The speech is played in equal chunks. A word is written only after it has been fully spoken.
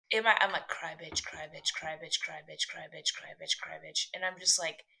I'm like, cry bitch, cry bitch, cry bitch, cry bitch, cry bitch, cry bitch, cry bitch. And I'm just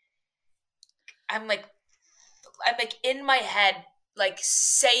like, I'm like in my head, like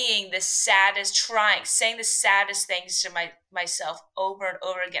saying the saddest things to myself over and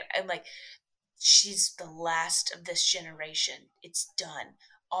over again. I'm like, she's the last of this generation. It's done.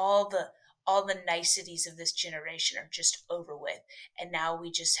 All the niceties of this generation are just over with. And now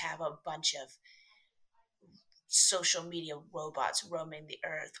we just have a bunch of social media robots roaming the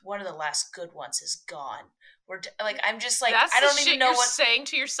earth. One of the last good ones is gone. I'm just like, That's I don't the even shit know you're what saying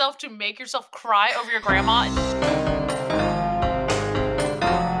to yourself to make yourself cry over your grandma.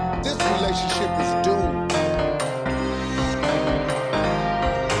 This relationship is doomed.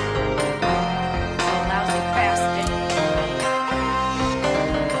 lousy bastard.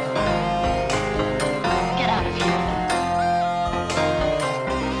 Get out of here.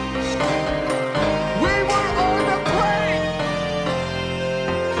 We were on the plane.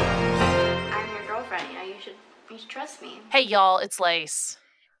 I'm your girlfriend. You should trust me. Hey y'all, it's Lace.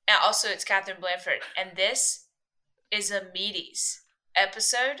 And also, it's Catherine Blanford, and this is a Meaties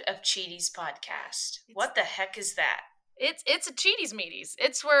episode of Cheaties Podcast. What the heck is that? It's a Cheaties Meaties.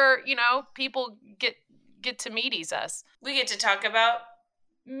 It's where, people get to meaties us. We get to talk about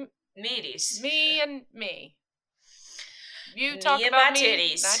Meaties. Me and me. You Me talk and about my me,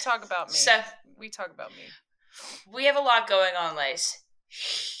 titties. and I talk about me. So we talk about me. we have a lot going on, Lace.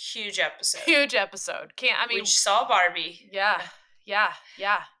 Huge episode. We saw Barbie. Yeah.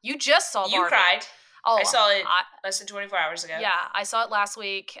 You just saw Barbie. You cried. Oh, I saw it less than 24 hours ago. Yeah, I saw it last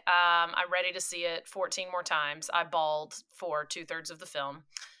week. I'm ready to see it 14 more times. I bawled for 2/3 of the film.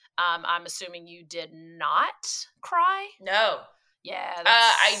 I'm assuming you did not cry? No. Yeah.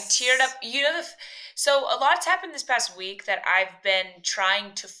 I teared up. So a lot's happened this past week that I've been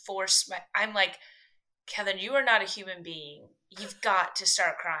trying to force I'm like, Kevin, you are not a human being. You've got to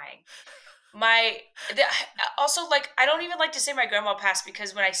start crying. Also, like, I don't even like to say my grandma passed,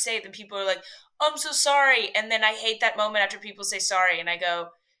 because when I say it, then people are like, I'm so sorry. And then I hate that moment after people say sorry, and I go,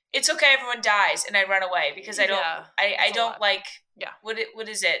 it's okay, everyone dies, and I run away because I don't. I don't like. Yeah. What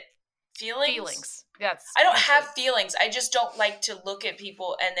is it? Feelings. I don't have feelings. I just don't like to look at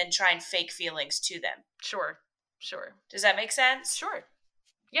people and then try and fake feelings to them. Sure. Does that make sense? Sure.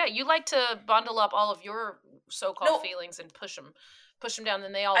 Yeah, you like to bundle up all of your so-called feelings and push them down,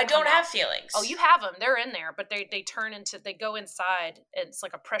 and they all. I don't have feelings. Oh, you have them. They're in there, but they go inside, and it's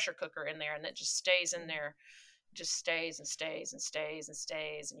like a pressure cooker in there, and it just stays in there, just stays and stays and stays and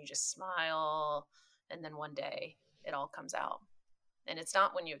stays, and you just smile, and then one day it all comes out, and it's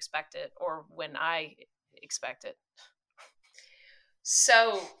not when you expect it or when I expect it.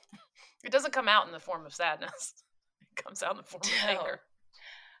 So it doesn't come out in the form of sadness. It comes out in the form of anger.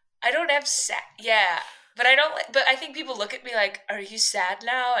 I don't have yeah, but I don't. But I think people look at me like, "Are you sad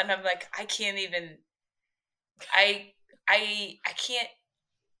now?" And I'm like, I can't even. I can't.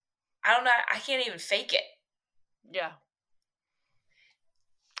 I don't know. I can't even fake it. Yeah.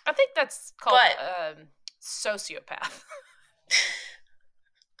 I think that's called sociopath.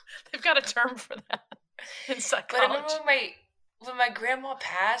 They've got a term for that in psychology. But I remember when my grandma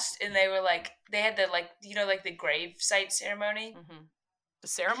passed, and they were like, they had the the grave site ceremony. Mm-hmm. The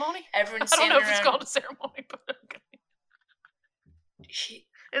ceremony? Everyone's I don't know if around. it's called a ceremony, but okay.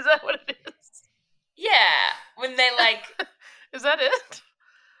 Is that what it is? Yeah. When they Is that it?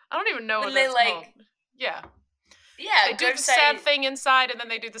 I don't even know what that's called. Yeah. Yeah. They do the sad thing inside, and then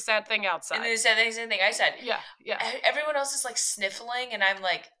they do the sad thing outside. And then they said the same thing I said. Yeah. Everyone else is like sniffling, and I'm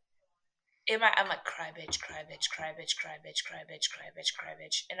like, I'm like, cry bitch, cry bitch, cry bitch, cry bitch, cry bitch, cry bitch, cry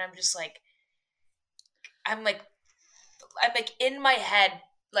bitch. And I'm just like, I'm like in my head,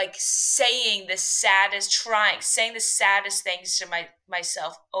 like saying the saddest things to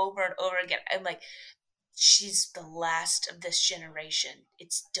myself over and over again. I'm like, she's the last of this generation.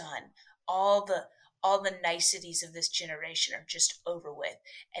 It's done. All the niceties of this generation are just over with.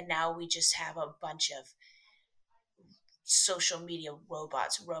 And now we just have a bunch of social media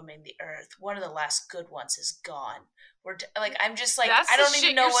robots roaming the earth. One of the last good ones is gone. I'm just like, that's I don't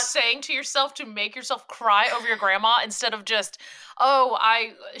even know what you're saying to yourself to make yourself cry over your grandma, instead of just,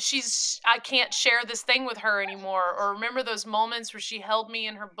 I can't share this thing with her anymore, or remember those moments where she held me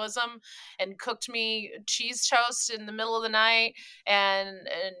in her bosom and cooked me cheese toast in the middle of the night and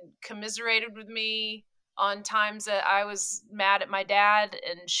commiserated with me on times that I was mad at my dad,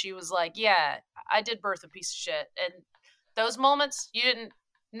 and she was like, yeah, I did birth a piece of shit. And those moments,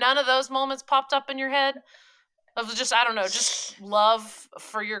 none of those moments popped up in your head of just, I don't know, just love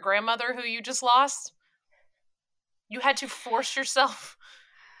for your grandmother who you just lost? You had to force yourself.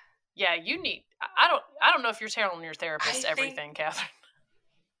 Yeah, you need, I don't know if you're telling your therapist everything, Catherine.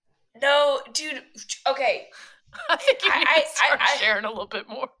 No, dude. Okay. I think you need to start I sharing a little bit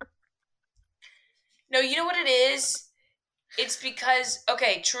more. No, you know what it is? It's because,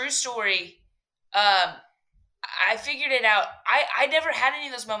 okay, true story. I figured it out. I never had any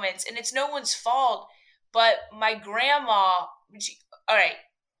of those moments, and it's no one's fault. But my grandma, all right,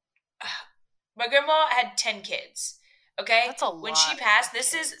 my grandma had 10 kids. Okay, That's a when she lot passed, of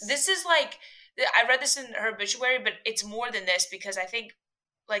this kids. is like, I read this in her obituary, but it's more than this because I think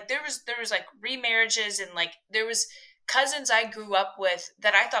like there was like remarriages and like there was cousins I grew up with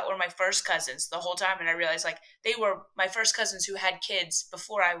that I thought were my first cousins the whole time, and I realized like they were my first cousins who had kids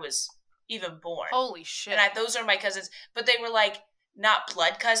before I was even born. Holy shit. And those are my cousins, but they were like not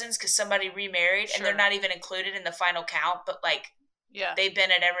blood cousins because somebody remarried, and they're Sure. not even included in the final count, but like Yeah. they've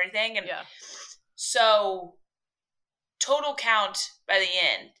been at everything. And Yeah. so total count by the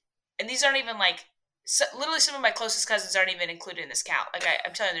end, and these aren't even like literally some of my closest cousins aren't even included in this count. Like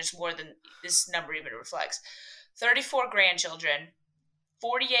I'm telling you, there's more than this number even reflects. 34 grandchildren,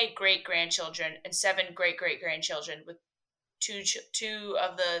 48 great grandchildren, and 7 great great grandchildren, with two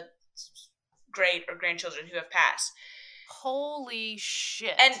of the great or grandchildren who have passed. Holy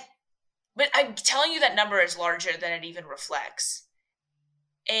shit. But I'm telling you that number is larger than it even reflects.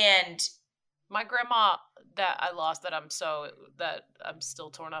 And my grandma that I lost that I'm still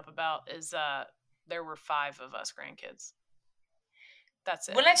torn up about is there were 5 of us grandkids. That's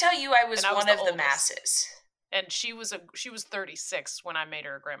it. When I tell you I was one of the masses. And she was 36 when I made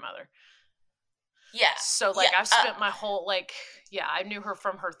her a grandmother. Yeah. So like I've spent my whole I knew her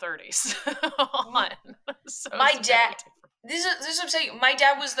from her 30s on. So my dad this is what I'm saying. My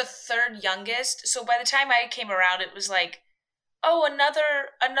dad was the 3rd youngest, so by the time I came around it was like, oh,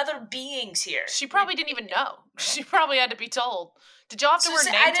 another being's here. She probably didn't even know. She probably had to be told. Did y'all have to wear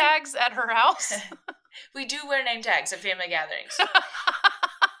name tags at her house? We do wear name tags at family gatherings.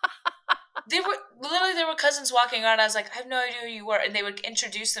 There were cousins walking around. I was like, I have no idea who you were, and they would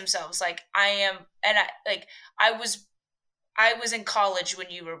introduce themselves like, I am, and I was in college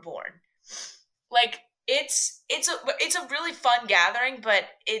when you were born. Like it's a really fun gathering, but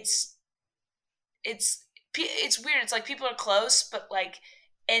it's weird. It's like people are close, but like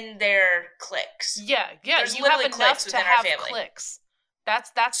in their cliques. Yeah. There's you have enough cliques to within have our family. cliques.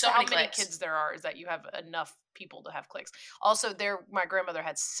 That's so how many kids there are, is that you have enough people to have cliques. Also, my grandmother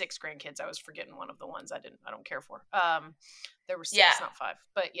had 6 grandkids. I was forgetting one of the ones I don't care for. There were 6, not 5,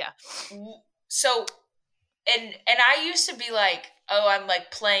 but yeah. So, and I used to be like, oh, I'm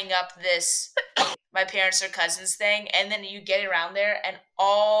like playing up this my parents are cousins thing, and then you get around there, and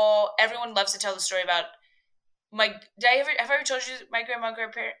everyone loves to tell the story about have I ever told you my grandma and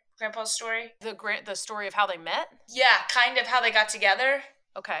grandpa's story? The story of how they met? Yeah, kind of how they got together.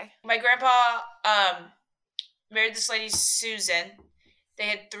 Okay. My grandpa married this lady, Susan. They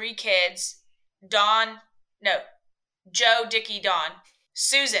had 3 kids. Joe, Dickie, Dawn.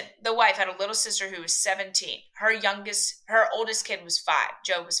 Susan, the wife, had a little sister who was 17. Her oldest kid was 5.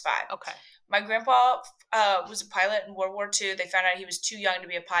 Joe was 5. Okay. My grandpa was a pilot in World War II. They found out he was too young to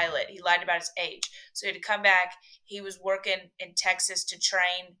be a pilot. He lied about his age. So he had to come back. He was working in Texas to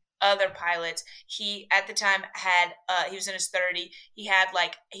train other pilots. He, at the time, he was in his 30s. He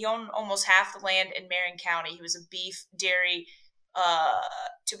owned almost half the land in Marion County. He was a beef, dairy,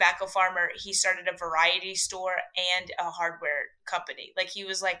 tobacco farmer. He started a variety store and a hardware company. Like he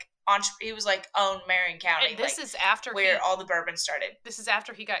was like owned Marion County. And this is after where all the bourbon started. This is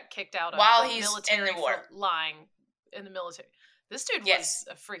after he got kicked out of while the he's military in the war, lying in the military. This dude was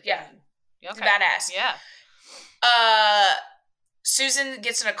a freaking okay. Badass. Yeah. Susan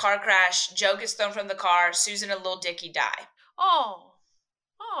gets in a car crash. Joe gets thrown from the car. Susan and little Dickie die. Oh.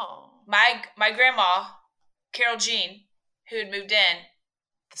 My grandma, Carol Jean, who had moved in,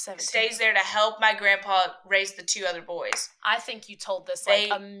 stays there to help my grandpa raise the 2 other boys. I think you told this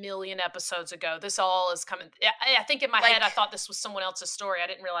a million episodes ago. This all is coming. I think in my head I thought this was someone else's story. I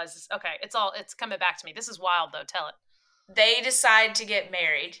didn't realize this. Okay, it's coming back to me. This is wild though. Tell it. They decide to get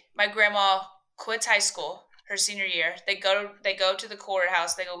married. My grandma quits high school her senior year. They go to the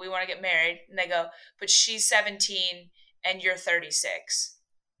courthouse. They go, we want to get married. And they go, but she's 17 and you're 36.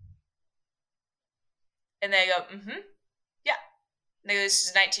 And they go, yeah. And they go, this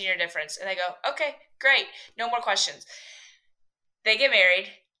is a 19-year difference. And they go, okay, great. No more questions. They get married.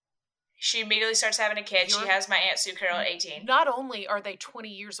 She immediately starts having a kid. She has my Aunt Sue Carol at 18. Not only are they 20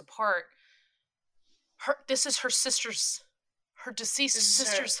 years apart, this is her deceased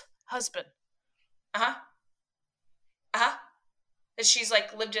sister's husband. That she's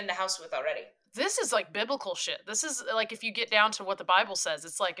like lived in the house with already. This is like biblical shit. This is like if you get down to what the Bible says,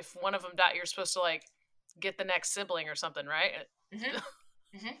 it's like if one of them died, you're supposed to like get the next sibling or something, right?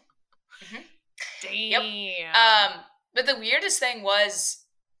 Yep. Damn. But the weirdest thing was,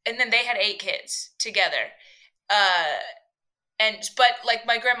 and then they had 8 kids together. But like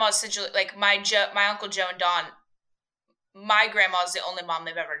my grandma essentially, like my Uncle Joe and Don, my grandma's the only mom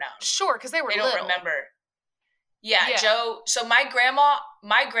they've ever known. Sure, because they were They little. don't remember. Yeah, Yeah. Joe. So my grandma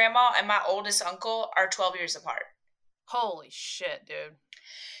and my oldest uncle are 12 years apart. Holy shit, dude.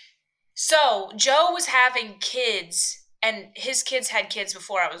 So Joe was having kids, and his kids had kids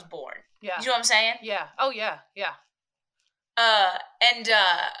before I was born. Yeah. You know what I'm saying? Yeah. Oh, yeah. Yeah.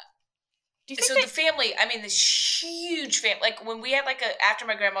 Do you think So the family, I mean, this huge family, like when we had like after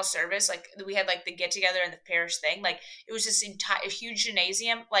my grandma's service, like we had like the get together and the parish thing, like it was this entire huge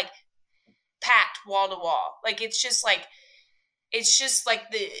gymnasium, like packed wall to wall. Like it's just like it's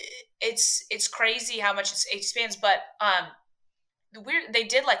crazy how much it expands. But they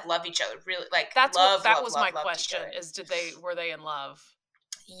did like love each other, really, like that was my loved question is were they in love?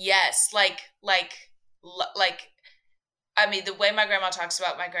 Yes, like I mean, the way my grandma talks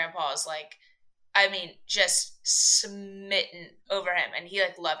about my grandpa is like, I mean, just smitten over him, and he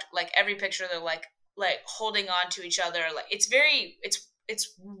like loved like every picture. They're like holding on to each other. Like it's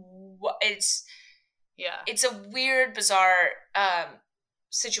Yeah. It's a weird, bizarre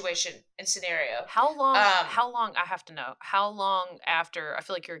situation and scenario. How long? I have to know. How long after? I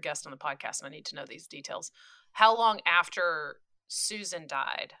feel like you're a guest on the podcast, and I need to know these details. How long after Susan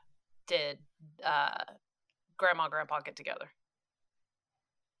died did Grandma and Grandpa get together?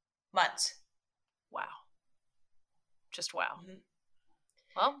 Months. Wow. Just wow. Mm-hmm.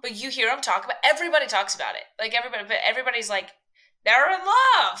 Well, but you hear them talk about. Everybody talks about it. Like everybody's like, they're in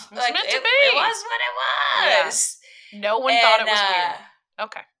love. It's like meant to be. It was what it was. Yeah. No one thought it was weird.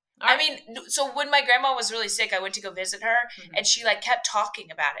 Okay. I mean, so when my grandma was really sick, I went to go visit her, and she like kept talking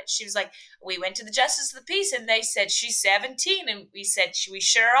about it. She was like, "We went to the Justice of the Peace, and they said she's 17, and we said we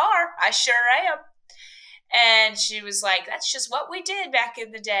sure are. I sure am." And she was like, "That's just what we did back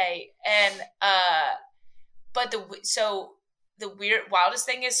in the day." And but the wildest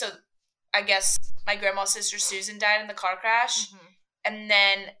thing is, so I guess my grandma's sister Susan died in the car crash, and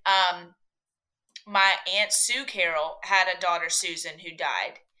then my Aunt Sue Carol had a daughter Susan who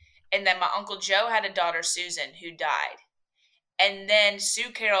died. And then my Uncle Joe had a daughter, Susan, who died. And then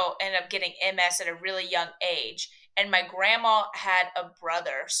Sue Carol ended up getting MS at a really young age. And my grandma had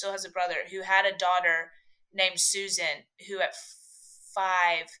still has a brother, who had a daughter named Susan, who at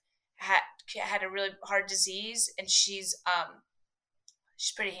 5 had a really hard disease. And she's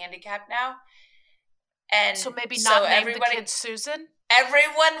pretty handicapped now. And so maybe not name the kid Susan?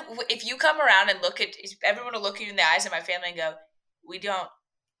 Everyone, if you come around and everyone will look you in the eyes of my family and go, we don't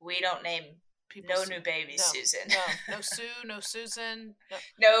name no new babies Susan. No Sue, no Susan.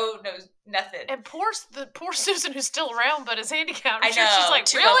 No, nothing. And poor Susan, who's still around but is handicapped. I know. She's like,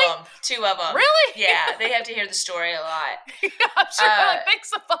 two really? of them. Really? Yeah, they have to hear the story a lot. Yeah, I'm sure. Like,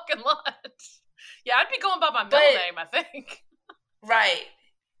 thanks a fucking lot. Yeah, I'd be going by my middle name, I think. Right.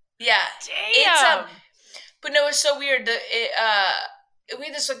 Yeah. Damn. But no, it's so weird. We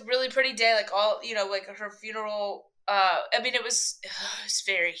had this like really pretty day, like all like her funeral. I mean, it was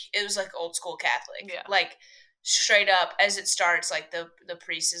like old school Catholic. Yeah. Like straight up as it starts, like the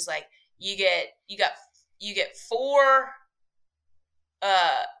priest is like, you get 4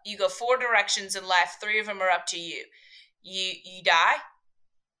 you go 4 directions in life, 3 of them are up to you. You die,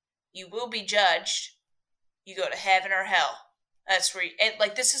 you will be judged, you go to heaven or hell. That's where and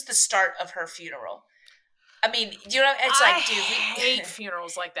like this is the start of her funeral. I mean, it's like, dude, I hate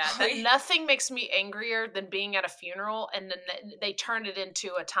funerals like that. Nothing makes me angrier than being at a funeral and then they turn it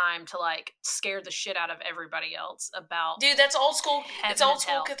into a time to like scare the shit out of everybody else about. Dude, that's old school. It's old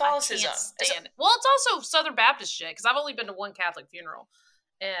school Catholicism. I can't stand it. Well, it's also Southern Baptist shit because I've only been to one Catholic funeral,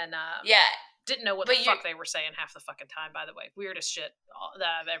 and didn't know what the fuck they were saying half the fucking time. By the way, weirdest shit that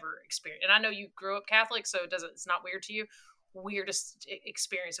I've ever experienced. And I know you grew up Catholic, so it's not weird to you. Weirdest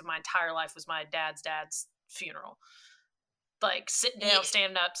experience of my entire life was my dad's funeral. Like sitting down,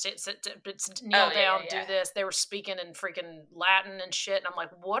 standing up, kneel down, do this. They were speaking in freaking Latin and shit, and I'm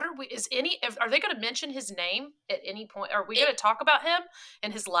like, "What are we? Are they going to mention his name at any point? Are we going to talk about him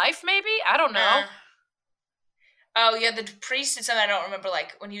and his life? Maybe I don't know." Oh yeah, the priest did something I don't remember.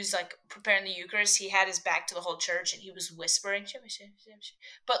 Like when he was like preparing the Eucharist, he had his back to the whole church and he was whispering,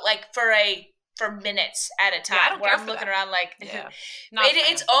 but like for minutes at a time. Where I'm looking around like,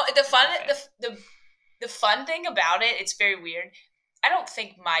 it's the fun. The fun thing about it, it's very weird. I don't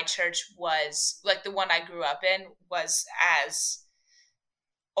think my church was, like the one I grew up in, was as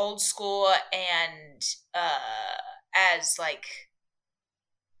old school and as like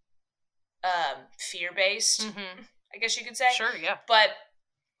fear-based, I guess you could say. Sure, yeah. But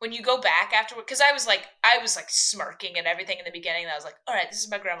when you go back afterward, because I was like smirking at everything in the beginning, and I was like, all right, this is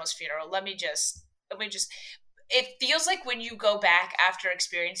my grandma's funeral. Let me just. It feels like when you go back after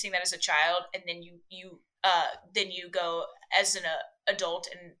experiencing that as a child, and then you go as an adult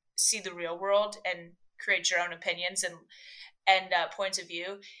and see the real world and create your own opinions and points of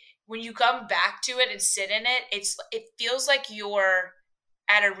view. When you come back to it and sit in it, it feels like you're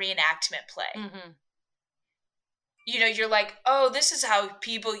at a reenactment play. Mm-hmm. You're like, oh, this is how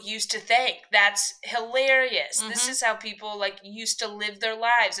people used to think. That's hilarious. Mm-hmm. This is how people like used to live their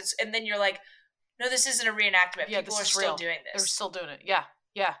lives. And then you're like, no, this isn't a reenactment. Yeah, people are still doing this. They're still doing it. Yeah.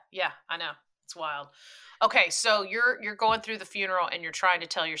 I know. It's wild. Okay, so you're going through the funeral and you're trying to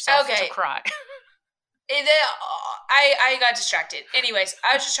tell yourself to cry. I got distracted. Anyways,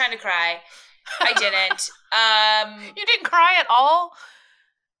 I was just trying to cry. I didn't. You didn't cry at all?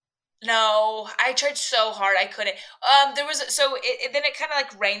 No, I tried so hard. I couldn't. Then it kind of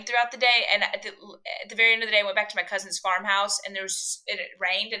like rained throughout the day, and at the very end of the day, I went back to my cousin's farmhouse, and it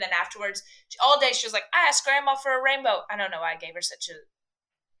rained, and then afterwards, all day she was like, "I asked Grandma for a rainbow." I don't know why I gave her such a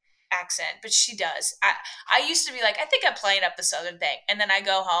accent, but she does. I used to be like, I think I'm playing up the Southern thing, and then I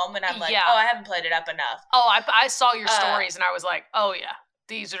go home and I'm like, oh, I haven't played it up enough. Oh, I saw your stories, and I was like, oh yeah,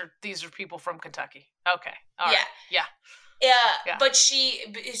 these are people from Kentucky. Okay, all right. Yeah. But so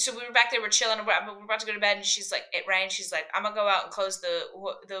we were back there, we're chilling, we're about to go to bed, and she's like, it rained. She's like, I'm gonna go out and close the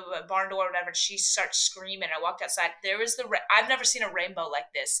barn door or whatever. And she starts screaming. I walked outside. There was I've never seen a rainbow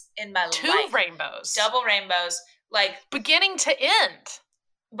like this in my life. 2 rainbows. Double rainbows. Like beginning to end.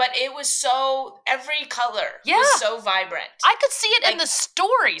 But it was every color was so vibrant. I could see it in the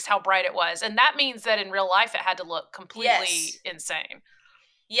stories how bright it was. And that means that in real life it had to look completely insane.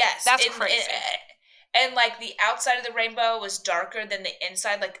 Yes. That's crazy. And like the outside of the rainbow was darker than the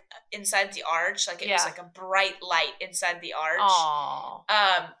inside, like inside the arch. Like it was like a bright light inside the arch.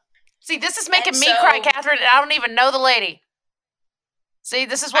 Aww. See, this is making me cry, Catherine, and I don't even know the lady. See,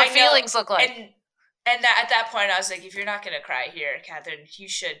 this is what feelings look like. And at that point, I was like, if you're not going to cry here, Catherine, you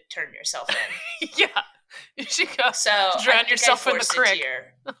should turn yourself in. Yeah. You should go drown yourself in the creek.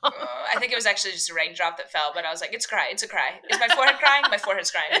 I think it was actually just a raindrop that fell, but I was like, it's a cry. Is my forehead crying? My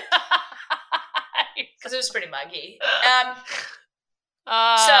forehead's crying. Because it was pretty muggy. So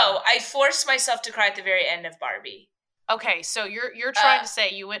I forced myself to cry at the very end of Barbie. Okay, so you're trying to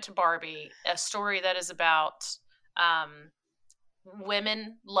say you went to Barbie, a story that is about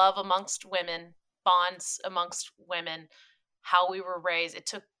women, love amongst women, bonds amongst women, how we were raised.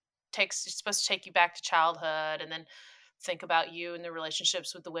 It's supposed to take you back to childhood, and then think about you and the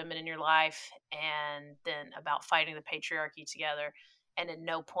relationships with the women in your life, and then about fighting the patriarchy together, and at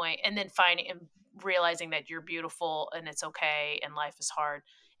no point, and then finding and realizing that you're beautiful and it's okay and life is hard,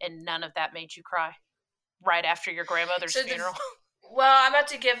 and none of that made you cry right after your grandmother's funeral. Well, I'm about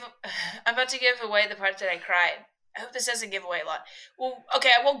to give away the part that I cried. I hope this doesn't give away a lot. Well,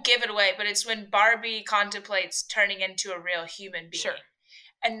 okay, I won't give it away, but it's when Barbie contemplates turning into a real human being. Sure.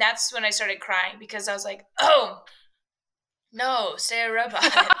 And that's when I started crying, because I was like, oh, no, stay a robot.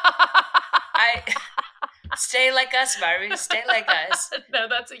 Stay like us, Barbie. Stay like us. No,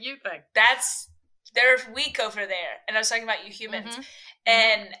 that's a you thing. They're weak over there. And I was talking about you humans. Mm-hmm.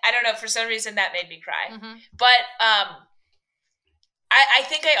 And I don't know, for some reason that made me cry. Mm-hmm. But I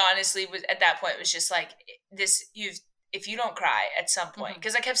think I honestly was at that point was just like this. If you don't cry at some point,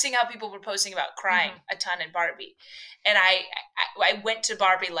 because I kept seeing how people were posting about crying a ton in Barbie, and I went to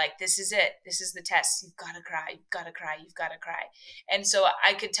Barbie like, this is it. This is the test. You've got to cry. You've got to cry. You've got to cry. And so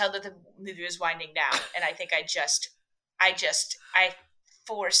I could tell that the movie was winding down, and I think I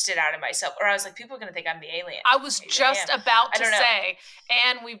forced it out of myself, or I was like, people are going to think I'm the alien. I was just about to say,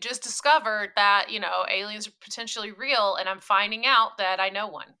 and we've just discovered that, aliens are potentially real, and I'm finding out that I know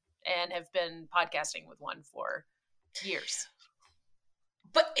one and have been podcasting with one for years.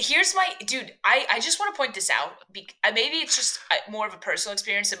 But here's I just want to point this out. Maybe it's just more of a personal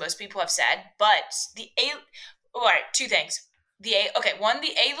experience than most people have said, but all right, 2 things. One,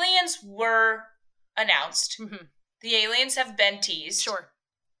 the aliens were announced. Mm-hmm. The aliens have been teased. Sure.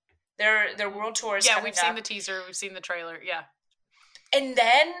 Their world tour is coming we've seen the teaser. We've seen the trailer. Yeah. And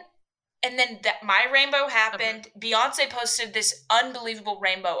then my rainbow happened. Okay. Beyonce posted this unbelievable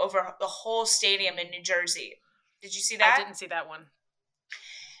rainbow over the whole stadium in New Jersey. Did you see that? I didn't see that one.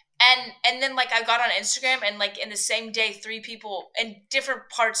 And then like I got on Instagram, and like in the same day, 3 people in different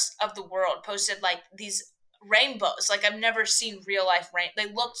parts of the world posted like these rainbows. Like I've never seen real life rain. They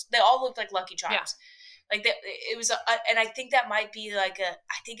all looked like Lucky Charms. Yeah. Like it was, and I think that might be I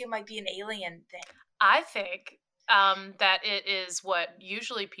think it might be an alien thing. I think that it is what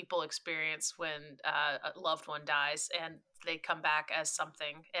usually people experience when a loved one dies and they come back as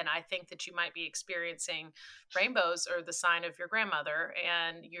something. And I think that you might be experiencing rainbows or the sign of your grandmother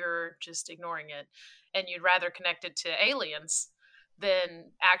and you're just ignoring it. And you'd rather connect it to aliens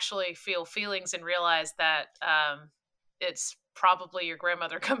than actually feel feelings and realize that it's probably your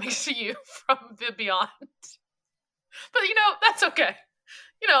grandmother coming to you from the beyond. But that's okay.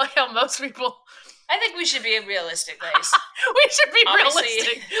 Like how most people. I think we should be realistic, Lace. We should be Obviously.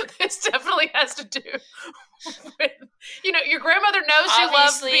 realistic. This definitely has to do with, your grandmother knows you love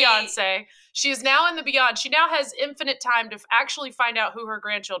Obviously. Beyonce. She is now in the beyond. She now has infinite time to actually find out who her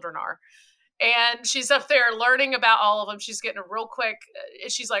grandchildren are. And she's up there learning about all of them. She's getting a real quick,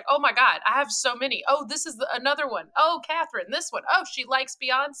 she's like, oh my God, I have so many. Oh, this is another one. Oh, Catherine, this one. Oh, she likes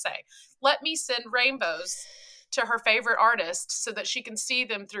Beyonce. Let me send rainbows to her favorite artist so that she can see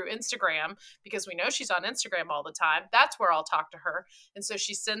them through Instagram, because we know she's on Instagram all the time. That's where I'll talk to her. And so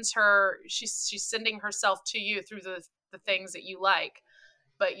she's sending herself to you through the things that you like,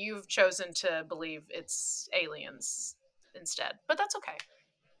 but you've chosen to believe it's aliens instead. But that's okay.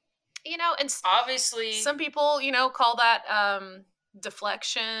 And Obviously. some people, call that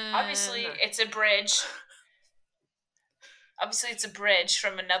deflection. Obviously, it's a bridge. Obviously, it's a bridge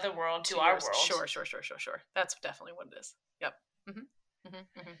from another world to our world. Sure. That's definitely what it is. Yep.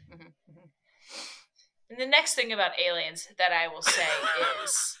 And the next thing about aliens that I will say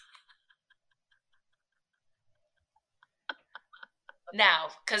is... Now,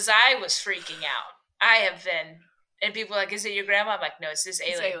 because I was freaking out. I have been... And people are like, is it your grandma? I'm like, no, it's this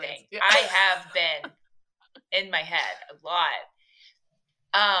alien thing. Yeah. I have been in my head a lot.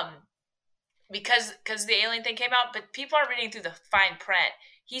 Because the alien thing came out, but people are reading through the fine print.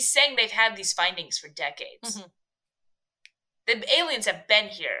 He's saying they've had these findings for decades. Mm-hmm. The aliens have been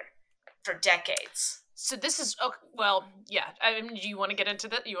here for decades. So this is, yeah. I mean, do you want to get into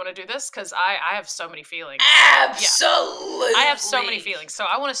that? You want to do this? Because I have so many feelings. Absolutely. Yeah. I have so many feelings. So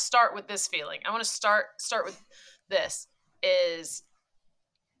I want to start with this feeling. I want to start with this is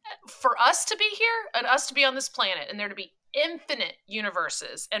for us to be here and us to be on this planet and there to be infinite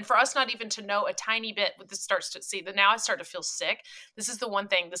universes and for us not even to know a tiny bit what this starts to see. Now I start to feel sick. This is the one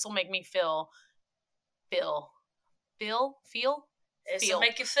thing. This will make me feel. This will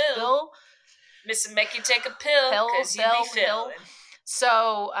make you feel. This will make you take a pill because you be feeling.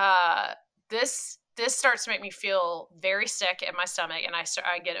 So this starts to make me feel very sick in my stomach, and I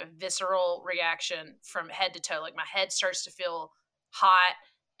get a visceral reaction from head to toe. Like my head starts to feel hot,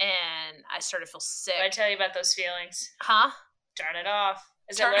 and I start to feel sick. Did I tell you about those feelings? Huh? Turn it off.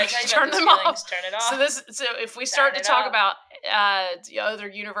 Is that what I tell you about those feelings? Turn it off. So if we start to talk about other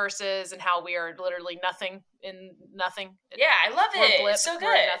universes and how we are literally nothing in nothing. Yeah, I love it. Blip, it's so good.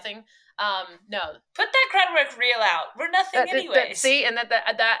 We're nothing. No. Put that crowd work reel out. We're nothing anyways. See, and and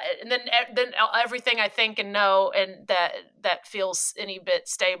then everything I think and know and that feels any bit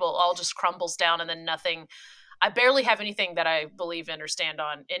stable all just crumbles down, and then nothing. I barely have anything that I believe in or stand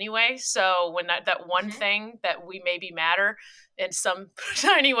on anyway. So when that one thing that we maybe matter in some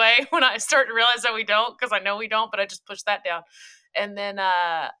tiny way, when I start to realize that we don't, because I know we don't, but I just push that down, and then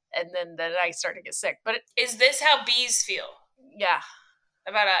I start to get sick. But is this how bees feel? Yeah.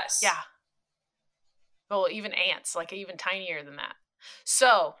 About us? Yeah. Well, even ants, like even tinier than that.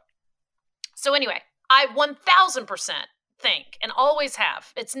 So anyway, I 1000% think and always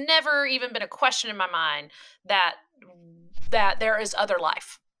have. It's never even been a question in my mind that there is other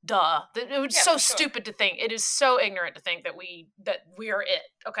life. Duh. It was so stupid to think. It is so ignorant to think that we are it.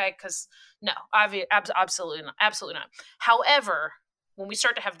 Okay, because no, absolutely not. Absolutely not. However, when we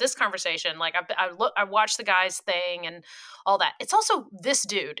start to have this conversation, like I watch the guy's thing and all that. It's also this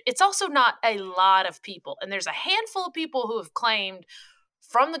dude. It's also not a lot of people, and there's a handful of people who have claimed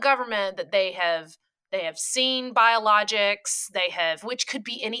from the government that they have seen biologics. Which could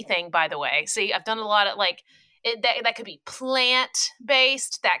be anything, by the way. See, I've done a lot of that could be plant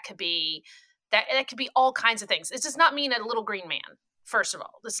based. That could be all kinds of things. It does not mean a little green man. First of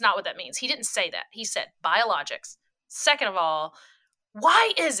all, that's not what that means. He didn't say that. He said biologics. Second of all,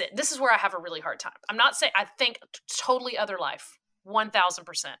 why is it? This is where I have a really hard time. I'm not saying I think totally other life,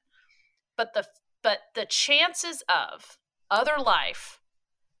 1000%. But the chances of other life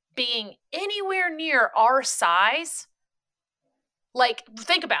being anywhere near our size, like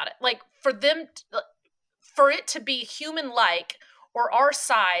think about it. Like for it to be human-like or our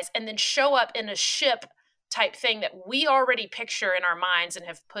size and then show up in a ship type thing that we already picture in our minds and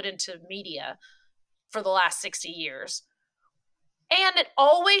have put into media for the last 60 years. And it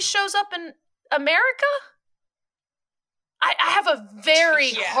always shows up in America? I have a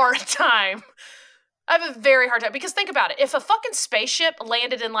very hard time I have a very hard time because think about it. If a fucking spaceship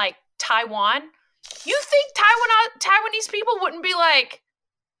landed in like Taiwan, you think Taiwanese people wouldn't be like,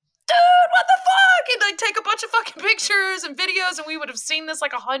 dude, what the fuck? And like take a bunch of fucking pictures and videos, and we would have seen this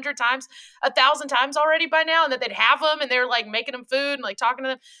like 100 times, 1,000 times already by now, and that they'd have them and they're like making them food and like talking to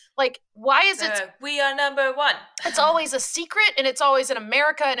them. Like, why is it? We are number one. It's always a secret, and it's always in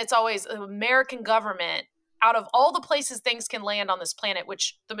America, and it's always the American government. Out of all the places things can land on this planet,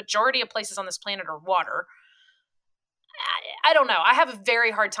 which the majority of places on this planet are water, I don't know. I have a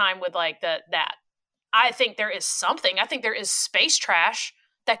very hard time with like that. I think there is something. I think there is space trash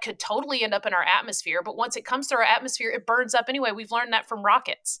that could totally end up in our atmosphere. But once it comes to our atmosphere, it burns up anyway. We've learned that from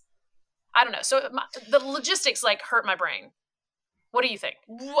rockets. I don't know. So the logistics like hurt my brain. What do you think?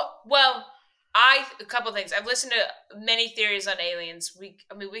 Well, a couple of things. I've listened to many theories on aliens. We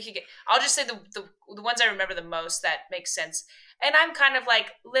could get. I'll just say the ones I remember the most that makes sense. And I'm kind of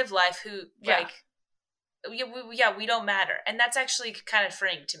like live life. We don't matter, and that's actually kind of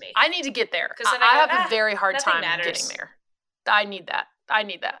freeing to me. I need to get there because I have a very hard time getting there. I need that.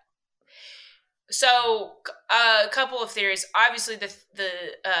 So, a couple of theories. Obviously, the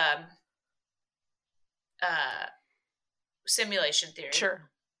simulation theory. Sure.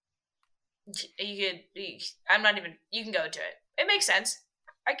 You can go to it. It makes sense.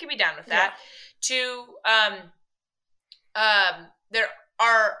 I could be down with that. Two, there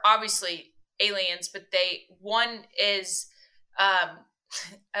are obviously aliens, but one is,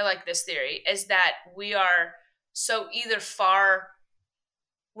 I like this theory, is that we are so either far,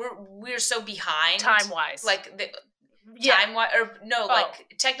 we're so behind time-wise. like time-wise, or no,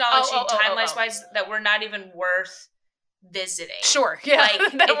 like technology time-wise that we're not even worth visiting. Sure, yeah.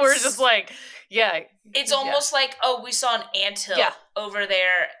 Like, that we're just like, yeah. It's almost like, we saw an anthill over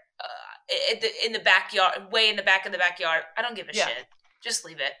there in the backyard, way in the back of the backyard. I don't give a shit. Just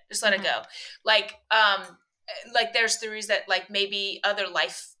leave it. Just let it go. Like there's theories that like maybe other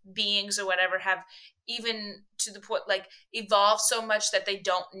life beings or whatever have even to the point like evolved so much that they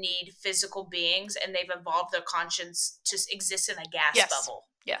don't need physical beings, and they've evolved their conscience to exist in a gas bubble.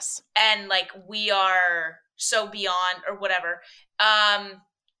 Yes. And like we are so beyond or whatever.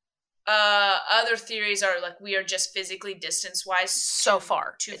 Other theories are like we are just physically distance-wise so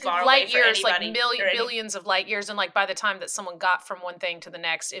far, too far light away for years, anybody, like billions of light years, and like by the time that someone got from one thing to the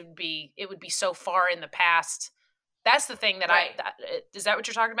next, it would be so far in the past. That's the thing that is that what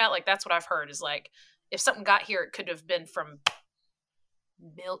you're talking about? Like that's what I've heard is like if something got here, it could have been from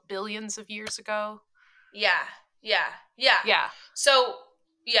billions of years ago. Yeah. So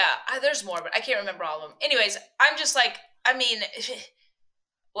there's more, but I can't remember all of them. Anyways, I'm just like, I mean, if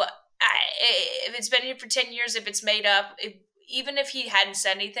it's been here for 10 years, if it's made up, even if he hadn't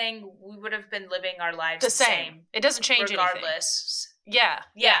said anything, we would have been living our lives the same. It doesn't change regardless. Anything.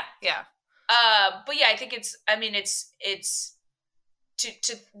 Yeah. But yeah, I think it's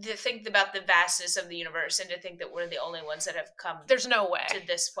to think about the vastness of the universe and to think that we're the only ones that have come. There's no way to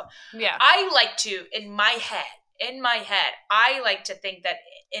this point. Yeah, I like to in my head, I like to think that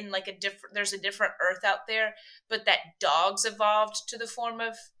in like there's a different Earth out there, but that dogs evolved to the form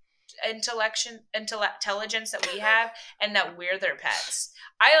of intelligence that we have, and that we're their pets.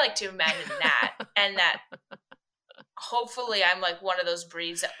 I like to imagine that, and that hopefully I'm like one of those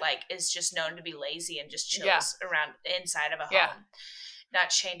breeds that like is just known to be lazy and just chills around inside of a home, not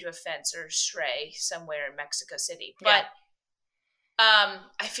chained to a fence or stray somewhere in Mexico City. But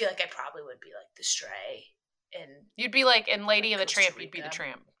I feel like I probably would be like the stray. And you'd be like in Lady and the Tramp, you'd be the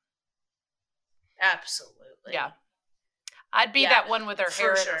tramp. Absolutely. Yeah. I'd be that one with her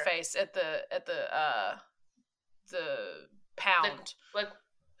hair in her face at the pound,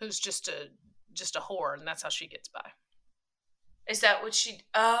 who's just a whore, and that's how she gets by. Is that what she?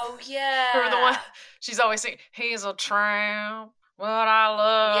 Oh yeah. Or the one she's always saying, "He's a tramp, but I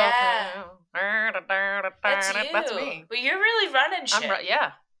love him." That's you. That's me. But you're really running shit.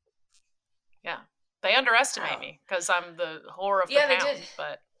 Yeah. They underestimate me because I'm the whore of the pound. They did.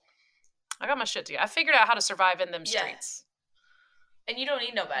 But I got my shit together. I figured out how to survive in them streets. And you don't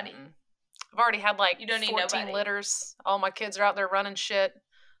need nobody. Mm-mm. I've already had like you don't need 14 nobody. litters. All my kids are out there running shit.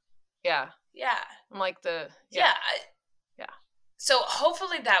 Yeah. Yeah. I'm like the... Yeah. So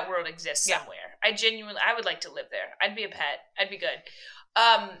hopefully that world exists somewhere. I would like to live there. I'd be a pet. I'd be good.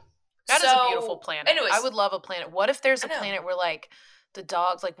 That is a beautiful planet. Anyways, I would love a planet. What if there's a planet where like the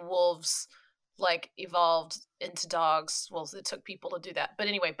dogs, like wolves, like evolved into dogs? Well, it took people to do that. But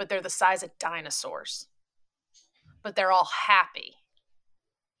anyway, they're the size of dinosaurs. But they're all happy.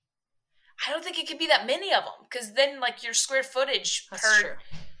 I don't think it could be that many of them, because then like your square footage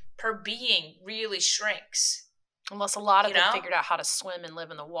per being really shrinks. Unless a lot of You them know? figured out how to swim and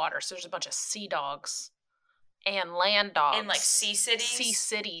live in the water. So there's a bunch of sea dogs and land dogs. In, like, sea cities? Sea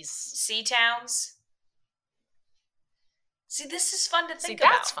cities. Sea towns? See, this is fun to think See,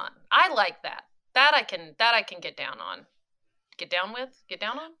 about. that's fun. I like that. That I can get down on. Get down with? Get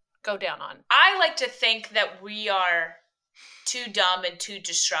down on? Go down on. I like to think that we are too dumb and too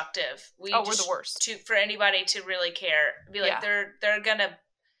destructive. We're the worst. For anybody to really care. Be like, Yeah.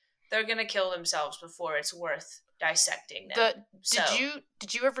 they're gonna kill themselves before it's worth dissecting them.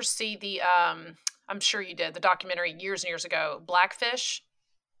 Did you ever see the I'm sure you did, the documentary years and years ago, Blackfish?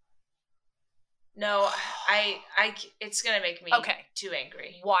 No, I it's gonna make me too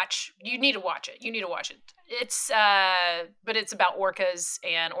angry. You need to watch it. It's but it's about orcas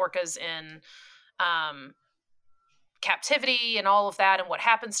in captivity and all of that and what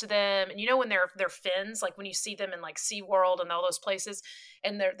happens to them. And you know when their fins, like when you see them in like SeaWorld and all those places,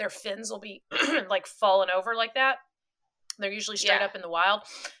 and their fins will be like falling over like that. They're usually straight up in the wild.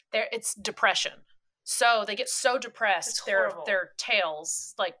 It's depression. So they get so depressed, their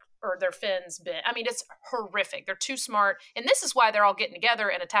tails or their fins bent. I mean, it's horrific. They're too smart. And this is why they're all getting together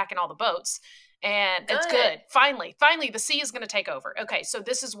and attacking all the boats. And it's good. Finally, the sea is going to take over. Okay, so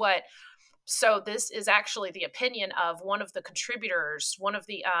this is actually the opinion of one of the contributors, one of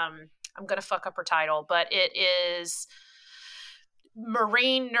the, I'm going to fuck up her title, but it is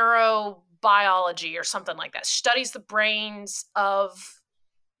marine neurobiology or something like that. Studies the brains of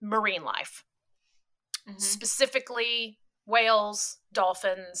marine life. Mm-hmm. Specifically whales,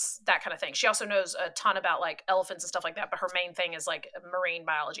 dolphins, that kind of thing. She also knows a ton about like elephants and stuff like that, but her main thing is like marine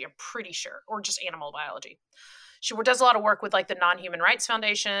biology, I'm pretty sure, or just animal biology. She does a lot of work with like the Non-Human Rights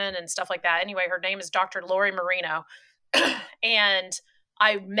Foundation and stuff like that. Anyway, her name is Dr. Lori Marino. And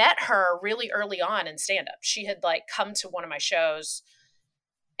I met her really early on in stand-up. She had like come to one of my shows.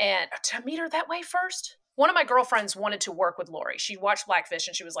 And did I meet her that way first? One of my girlfriends wanted to work with Lori. She watched Blackfish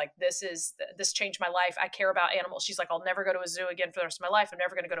and she was like, this changed my life. I care about animals. She's like, I'll never go to a zoo again for the rest of my life. I'm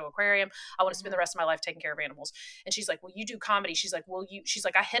never going to go to an aquarium. I want to spend the rest of my life taking care of animals. And she's like, well, you do comedy. She's like,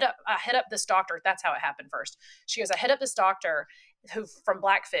 I hit up this doctor. That's how it happened first. She goes, I hit up this doctor who from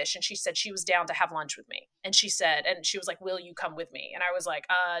Blackfish, and she said she was down to have lunch with me. And she was like, will you come with me? And I was like,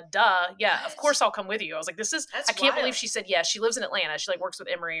 duh. Yeah, of course I'll come with you. I was like, I can't believe she said yes. She lives in Atlanta. She like works with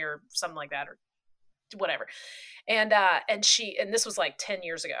Emory or something like that, or whatever. And this was like 10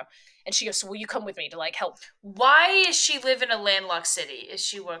 years ago. And she goes, so will you come with me to like help? Why does she live in a landlocked city if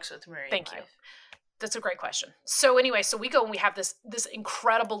she works with marine Thank life? you. That's a great question. So anyway, so we go and we have this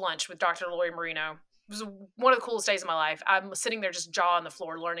incredible lunch with Dr. Lori Marino. It was one of the coolest days of my life. I'm sitting there just jaw on the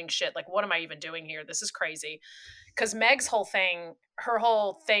floor learning shit. Like, what am I even doing here? This is crazy. Because Meg's her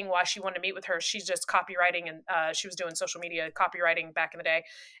whole thing while she wanted to meet with her, she's just copywriting, and she was doing social media copywriting back in the day.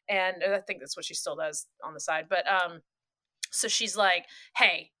 And I think that's what she still does on the side. But so she's like,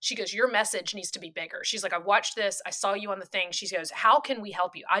 hey, she goes, your message needs to be bigger. She's like, I watched this. I saw you on the thing. She goes, how can we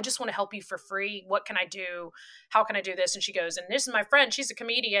help you? I just want to help you for free. What can I do? How can I do this? And she goes, and this is my friend. She's a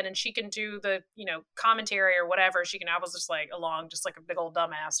comedian and she can do the, commentary or whatever. I was just like along, just like a big old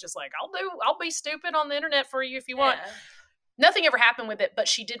dumbass, just like, I'll be stupid on the internet for you if you want. Nothing ever happened with it,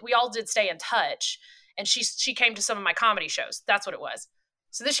 but we all did stay in touch. And she came to some of my comedy shows. That's what it was.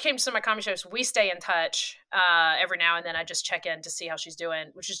 So this came to some of my comedy shows. We stay in touch every now and then. I just check in to see how she's doing,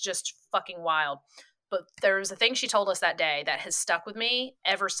 which is just fucking wild. But there was a thing she told us that day that has stuck with me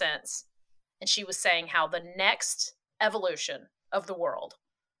ever since. And she was saying how the next evolution of the world,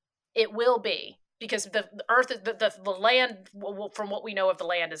 it will be, because the earth, the land, from what we know of the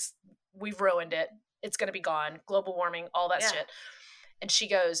land, is we've ruined it. It's going to be gone. Global warming, all that shit. And she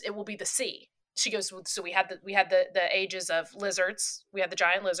goes, it will be the sea. She goes, so we had the ages of lizards. We had the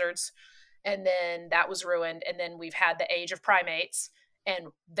giant lizards, and then that was ruined. And then we've had the age of primates, and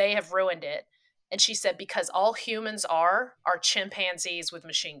they have ruined it. And she said, because all humans are chimpanzees with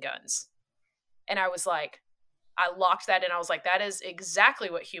machine guns. And I was like, I locked that in. I was like, that is exactly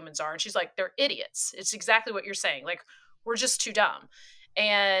what humans are. And she's like, they're idiots. It's exactly what you're saying. Like, we're just too dumb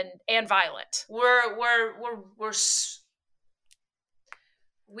and violent.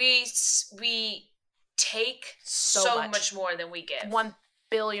 We take so much more than we give.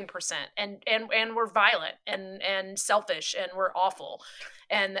 1,000,000,000%. And we're violent and selfish and we're awful.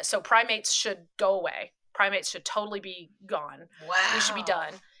 And so primates should go away. Primates should totally be gone. Wow. We should be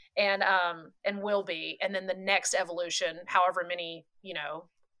done. And will be. And then the next evolution, however many,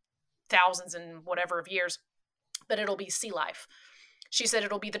 thousands and whatever of years, but it'll be sea life. She said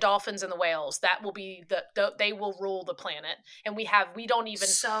it'll be the dolphins and the whales. That will be they will rule the planet. And we don't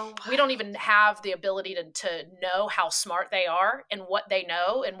even have the ability to know how smart they are and what they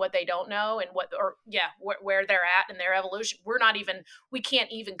know and what they don't know and where they're at in their evolution. We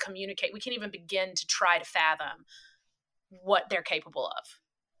can't even communicate. We can't even begin to try to fathom what they're capable of.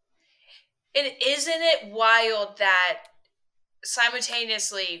 And isn't it wild that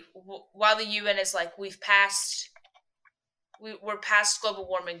simultaneously, while the UN is like, we're past global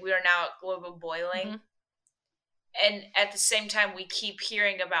warming, we are now at global boiling. Mm-hmm. And at the same time, we keep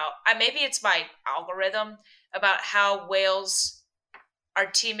hearing about, maybe it's my algorithm, about how whales are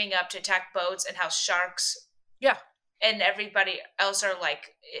teaming up to attack boats and how sharks and everybody else are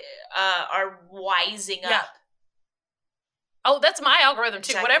like, are wising up. Oh, that's my algorithm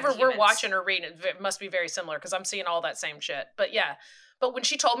too. Whatever humans. We're watching or reading, it must be very similar because I'm seeing all that same shit. But yeah, but when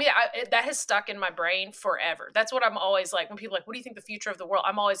she told me that has stuck in my brain forever. That's what I'm always like when people are like, what do you think the future of the world?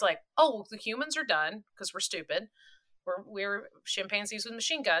 I'm always like, oh, the humans are done because we're stupid. We're chimpanzees with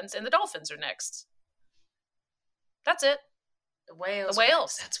machine guns, and the dolphins are next. That's it. The whales.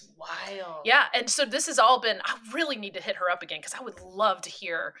 That's wild. Yeah, and so this has all been, I really need to hit her up again because I would love to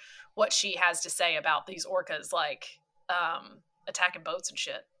hear what she has to say about these orcas, like, attacking boats and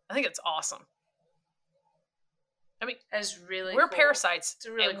shit. I think it's awesome. I mean, that's really we're cool. Parasites. It's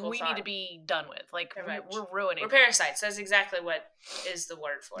a really cool we thought. need to be done with. Like, we're ruining. We're parasites. That's exactly what is the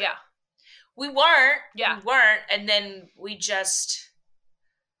word for it. Yeah. We weren't. Yeah. We weren't, and then we just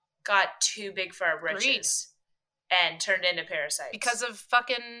got too big for our britches and turned into parasites. Because of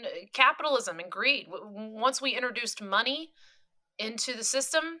fucking capitalism and greed. Once we introduced money into the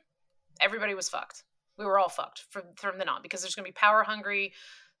system, everybody was fucked. We were all fucked from then on because there's going to be power-hungry,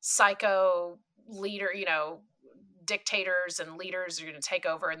 psycho leader, dictators and leaders are going to take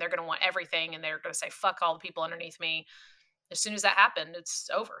over and they're going to want everything and they're going to say, fuck all the people underneath me. As soon as that happened, it's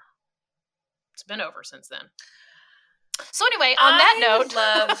over. It's been over since then. So anyway, on that note,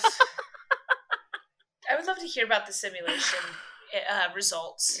 I would love to hear about the simulation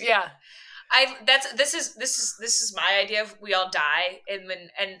results. Yeah. This is my idea of we all die and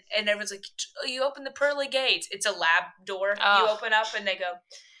everyone's like, you open the pearly gates. It's a lab door. You open up and they go,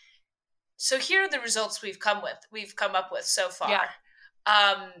 so here are the results we've come up with so far. Yeah.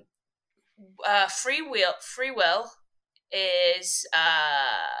 Free will is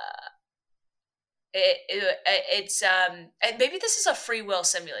it's maybe this is a free will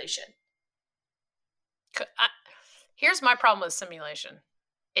simulation. Here's my problem with simulation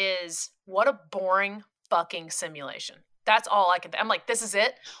is what a boring fucking simulation. That's all I can I'm like, this is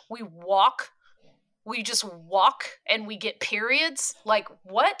it? We just walk and we get periods? Like,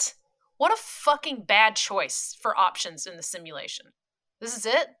 what? What a fucking bad choice for options in the simulation. This is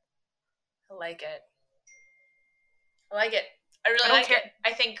it? I like it. I really like it.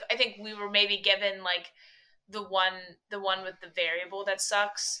 I think we were maybe given like the one with the variable that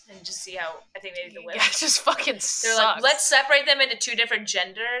sucks, and just see how I think maybe the women just fucking sucks. They're like, let's separate them into two different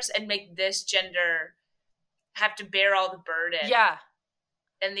genders and make this gender have to bear all the burden. Yeah.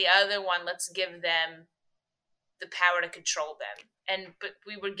 And the other one, let's give them the power to control them. But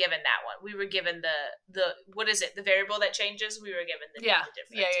we were given that one. We were given the what is it? The variable that changes. We were given the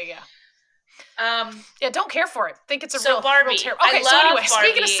different. Yeah. Don't care for it. Think it's a real Barbie. Real terrible. Okay, so anyway, Barbie,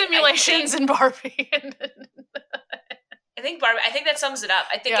 speaking of simulations and Barbie, I think Barbie. I think that sums it up.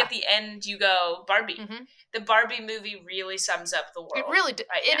 I think at the end you go Barbie. Mm-hmm. The Barbie movie really sums up the world. It really did,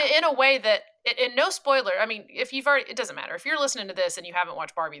 in a way that, and no spoiler. I mean, if you've already, it doesn't matter if you're listening to this and you haven't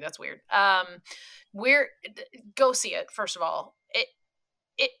watched Barbie. That's weird. Go see it first of all.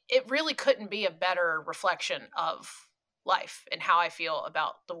 It really couldn't be a better reflection of life and how I feel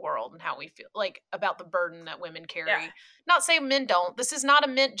about the world and how we feel like about the burden that women carry. Yeah. Not saying men don't. This is not a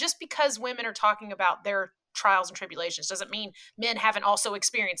men, just because women are talking about their trials and tribulations doesn't mean men haven't also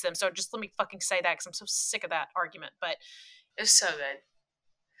experienced them. So just let me fucking say that because I'm so sick of that argument. But it was so good.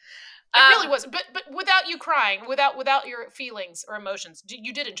 It really was. But without you crying, without your feelings or emotions,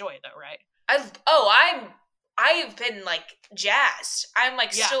 you did enjoy it though, right? I have been like jazzed. I'm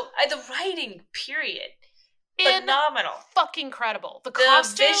like still the writing period. Phenomenal. Fucking incredible. The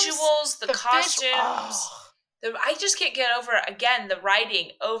costumes, visuals, the costumes. I just can't get over again the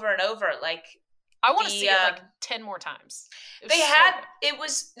writing over and over. Like I want to see it like 10 more times. It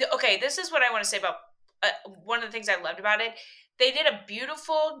was okay. This is what I want to say about one of the things I loved about it. They did a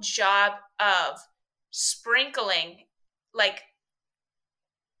beautiful job of sprinkling like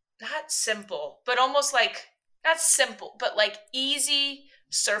not simple, but almost like not simple, but like easy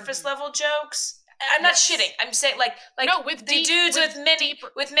surface level jokes I'm not shitting. I'm saying like no, with the dudes with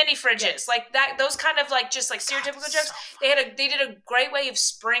mini fridges, like that. Those kind of like just like stereotypical jokes. So They did a great way of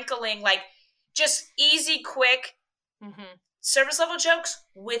sprinkling like just easy, quick surface level jokes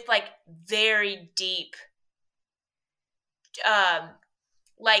with like very deep,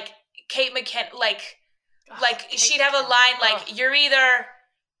 like Kate McKinnon, like she'd have a line like you're either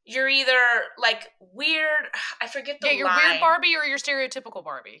like weird. I forget the line. Yeah, you're weird Barbie or you're stereotypical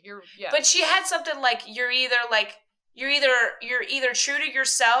Barbie. But she had something like you're either true to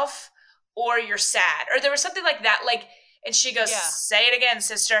yourself or you're sad, or there was something like that. Like, and she goes, "Say it again,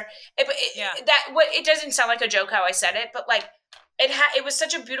 sister." It doesn't sound like a joke how I said it, but like it was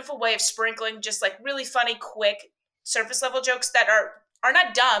such a beautiful way of sprinkling just like really funny, quick surface level jokes that are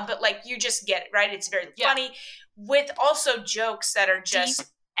not dumb, but like you just get it, right? It's very funny with also jokes that are just deep,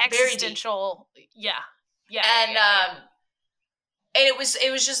 existential. Yeah. And and it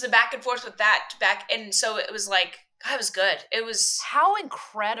was just the back and forth with that and so it was like God, it was good. It was how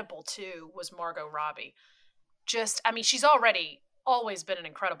incredible too was Margot Robbie. Just, I mean, she's always been an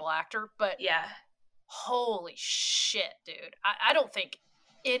incredible actor, but holy shit, dude! I don't think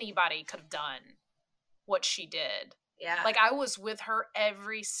anybody could have done what she did. Yeah. Like I was with her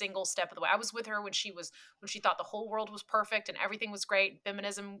every single step of the way. I was with her when she thought the whole world was perfect and everything was great,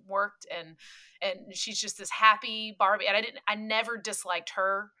 feminism worked, and she's just this happy Barbie. And I never disliked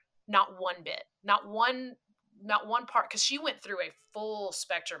her, not one bit. Not one part, because she went through a full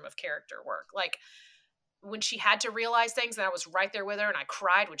spectrum of character work. Like when she had to realize things, and I was right there with her and I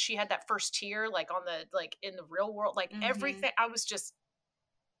cried when she had that first tear, like in the real world, like everything. I was just,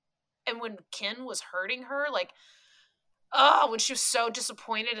 and when Ken was hurting her, like, when she was so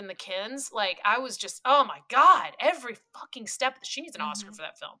disappointed in the Kens, like I was just, oh my God, every fucking step. She needs an Oscar for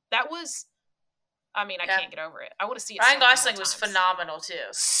that film. That was, I mean, I can't get over it. I want to see it. Ryan Gosling was phenomenal too.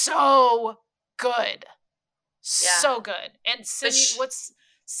 So good. So good. And what's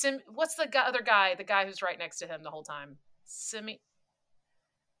the other guy, the guy who's right next to him the whole time?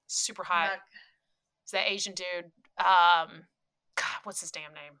 Super high. It's that Asian dude. God, what's his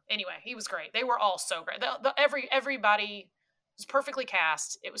damn name? Anyway, he was great. They were all so great. Everybody was perfectly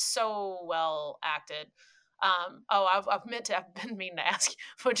cast. It was so well acted. I've been meaning to ask you,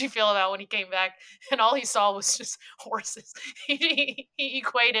 what'd you feel about when he came back and all he saw was just horses? He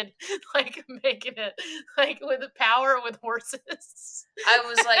equated like making it like with the power with horses. I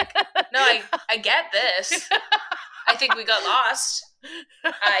was like, no, I get this. I think we got lost.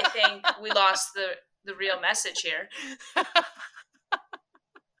 I think we lost the real message here.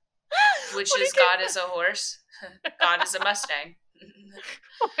 Which is God is a horse, God is a Mustang.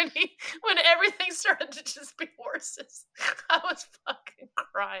 When everything started to just be horses, I was fucking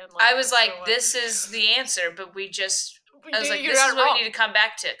crying. I was like, this is the answer, but I was like, this is what we need to come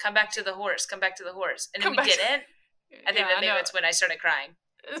back to. Come back to the horse. Come back to the horse. And then we didn't. I think maybe that's when I started crying.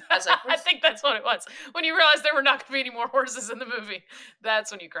 I was like, I think that's what it was. When you realized there were not going to be any more horses in the movie,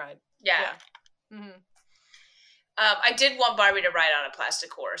 that's when you cried. Yeah. Mm-hmm. I did want Barbie to ride on a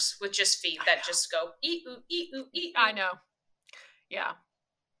plastic horse with just feet that just go ee-oo, ee-oo, ee-oo. I know. Yeah.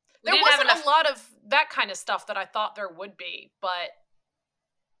 There wasn't a lot of that kind of stuff that I thought there would be, but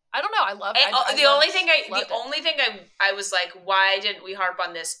I don't know. I love it. The only thing I was like, why didn't we harp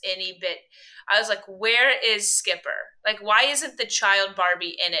on this any bit? I was like, where is Skipper? Like, why isn't the child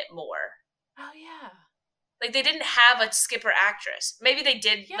Barbie in it more? Oh, yeah. Like, they didn't have a Skipper actress. Maybe they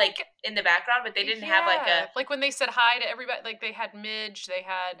did, in the background, but they didn't have, like, when they said hi to everybody, like, they had Midge, they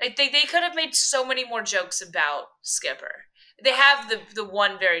had... Like, they could have made so many more jokes about Skipper. They have the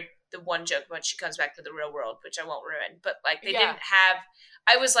one joke when she comes back to the real world, which I won't ruin, but, like, they didn't have...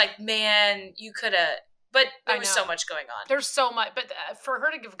 I was like, man, you could have... But there was so much going on. There's so much, but for her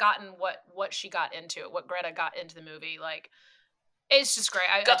to have gotten what she got into, what Greta got into the movie, like, it's just great.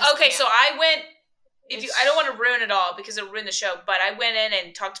 So I went... I don't want to ruin it all because it'll ruin the show, but I went in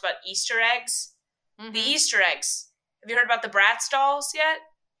and talked about Easter eggs. Mm-hmm. The Easter eggs. Have you heard about the Bratz dolls yet?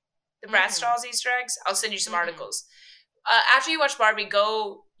 The Bratz dolls Easter eggs? I'll send you some articles. After you watch Barbie,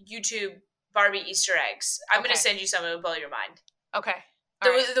 go YouTube Barbie Easter eggs. I'm going to send you some. It will blow your mind. Okay.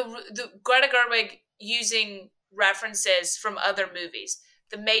 The Greta Gerwig using references from other movies.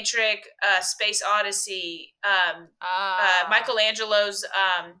 The Matrix, Space Odyssey, Michelangelo's...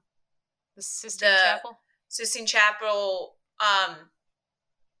 The Sistine Chapel? Sistine Chapel.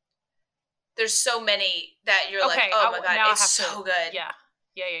 There's so many that you're like, oh my God, it's so good. Yeah.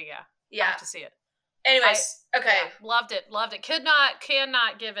 I have to see it. Anyways, okay. Yeah, loved it.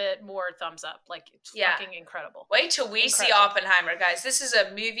 Cannot give it more thumbs up. Like, it's fucking incredible. Wait till we see Oppenheimer, guys. This is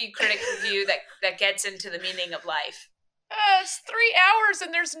a movie critic review that gets into the meaning of life. It's 3 hours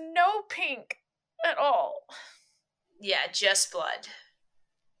and there's no pink. at all. Yeah, just blood.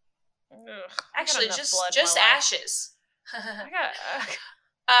 Ugh, Actually, blood just in my life. ashes. I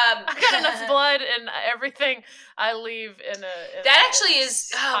got enough blood in everything I leave in a. That actually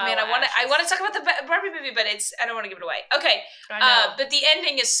is. Oh man, I want to to talk about the Barbie movie, but I don't want to give it away. Okay, I know. but the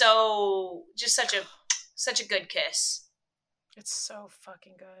ending is just such a good kiss. It's so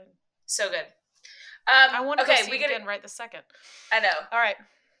fucking good. So good. I want to okay, go see it again right this second. I know. All right.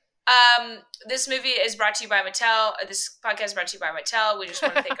 This movie is brought to you by Mattel. This podcast is brought to you by Mattel. We just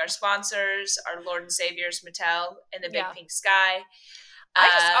want to thank our sponsors, our Lord and Saviors, Mattel, and the Big Pink Sky.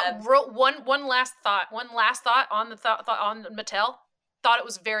 I just wrote one last thought on the thought on Mattel. Thought it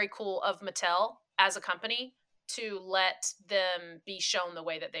was very cool of Mattel as a company to let them be shown the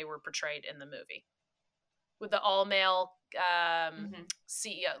way that they were portrayed in the movie, with the all male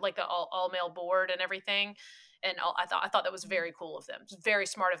CEO, like the all male board and everything. And I thought that was very cool of them. It was very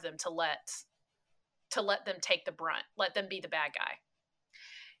smart of them to let them take the brunt, let them be the bad guy.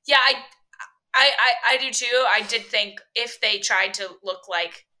 Yeah, I do too. I did think if they tried to look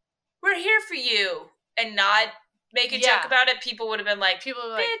like we're here for you and not make a joke about it, people would have been like,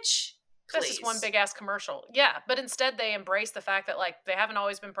 bitch, that's just one big ass commercial. Yeah, but instead they embrace the fact that like they haven't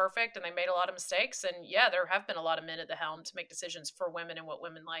always been perfect and they made a lot of mistakes, and there have been a lot of men at the helm to make decisions for women and what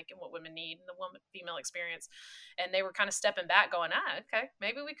women like and what women need and the female experience, and they were kind of stepping back, going, okay,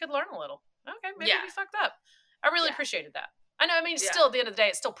 maybe we could learn a little. Okay, maybe we fucked up. I really appreciated that. I know. I mean, still at the end of the day,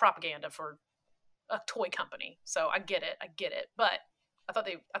 it's still propaganda for a toy company, so I get it. But I thought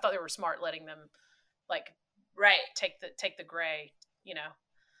they were smart letting them like take the gray, you know.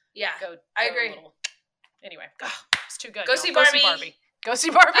 Yeah, go I agree. Anyway, it's too good. Go see Barbie. Go see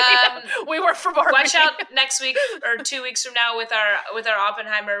Barbie. We work for Barbie. Watch out next week or 2 weeks from now with our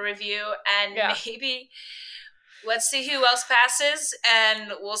Oppenheimer review, and maybe let's see who else passes,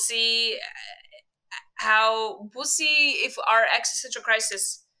 and we'll see if our existential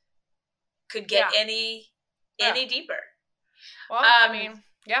crisis could get any deeper. Well, I mean,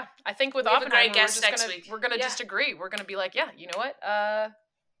 I think with Oppenheimer, we're gonna just agree. We're gonna be like, you know what?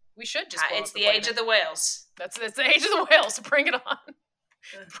 We should just. It's the age of the whales. It's the age of the whales. Bring it on.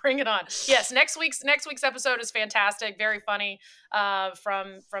 Bring it on. Yes, next week's episode is fantastic. Very funny.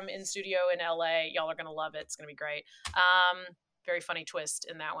 From in studio in LA. Y'all are gonna love it. It's gonna be great. Very funny twist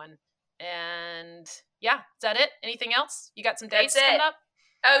in that one. And is that it? Anything else? You got some dates coming up?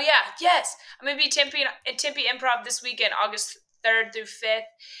 Oh yeah, yes. I'm gonna be Tempe Improv this weekend, August 3rd through 5th.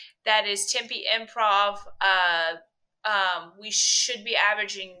 That is Tempe Improv. We should be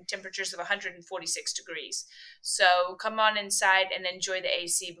averaging temperatures of 146 degrees. So come on inside and enjoy the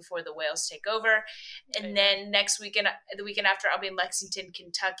AC before the whales take over. And then next weekend, the weekend after, I'll be in Lexington,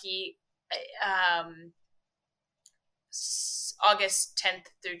 Kentucky, August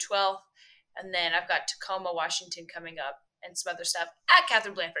 10th through 12th. And then I've got Tacoma, Washington coming up and some other stuff at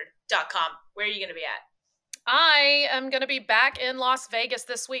KatherineBlanford.com. Where are you going to be at? I am going to be back in Las Vegas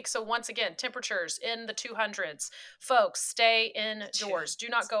this week. So once again, temperatures in the 200s. Folks, stay indoors. Do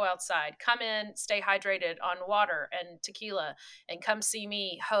not go outside. Come in, stay hydrated on water and tequila, and come see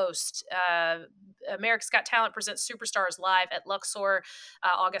me host America's Got Talent presents Superstars live at Luxor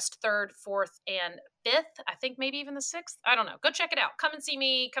August 3rd, 4th, and 5th. I think maybe even the 6th. I don't know. Go check it out. Come and see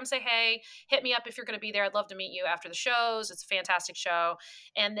me. Come say hey. Hit me up if you're going to be there. I'd love to meet you after the shows. It's a fantastic show.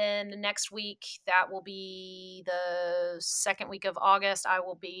 And then the next week, that will be the second week of August. I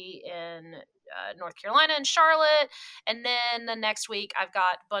will be in North Carolina and Charlotte. And then the next week, I've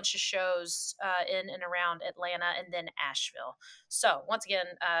got a bunch of shows in and around Atlanta and then Asheville. So once again,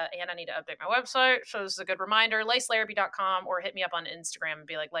 and I need to update my website. So this is a good reminder, lacelarrabee.com, or hit me up on Instagram and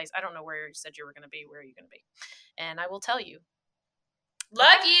be like, Lace, I don't know where you said you were going to be. Where are you going to be? And I will tell you.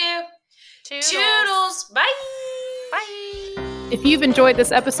 Love you. Toodles. Bye. Bye. If you've enjoyed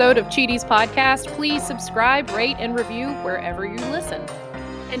this episode of Cheaties Podcast, please subscribe, rate, and review wherever you listen.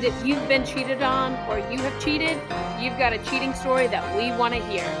 And if you've been cheated on or you have cheated, you've got a cheating story that we want to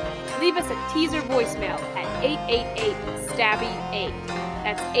hear. Leave us a teaser voicemail at 888-STABBY-8.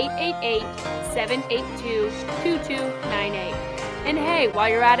 That's 888-782-2298. And hey, while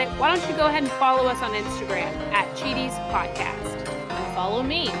you're at it, why don't you go ahead and follow us on Instagram at Cheaties Podcast. And follow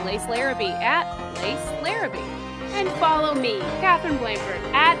me, Lace Larrabee, at Lace Larrabee. And follow me, Katherine Blanford,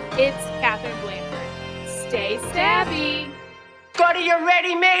 at It's Katherine Blanford. Stay stabby. Go to your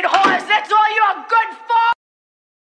ready-made horse. That's all you're good for.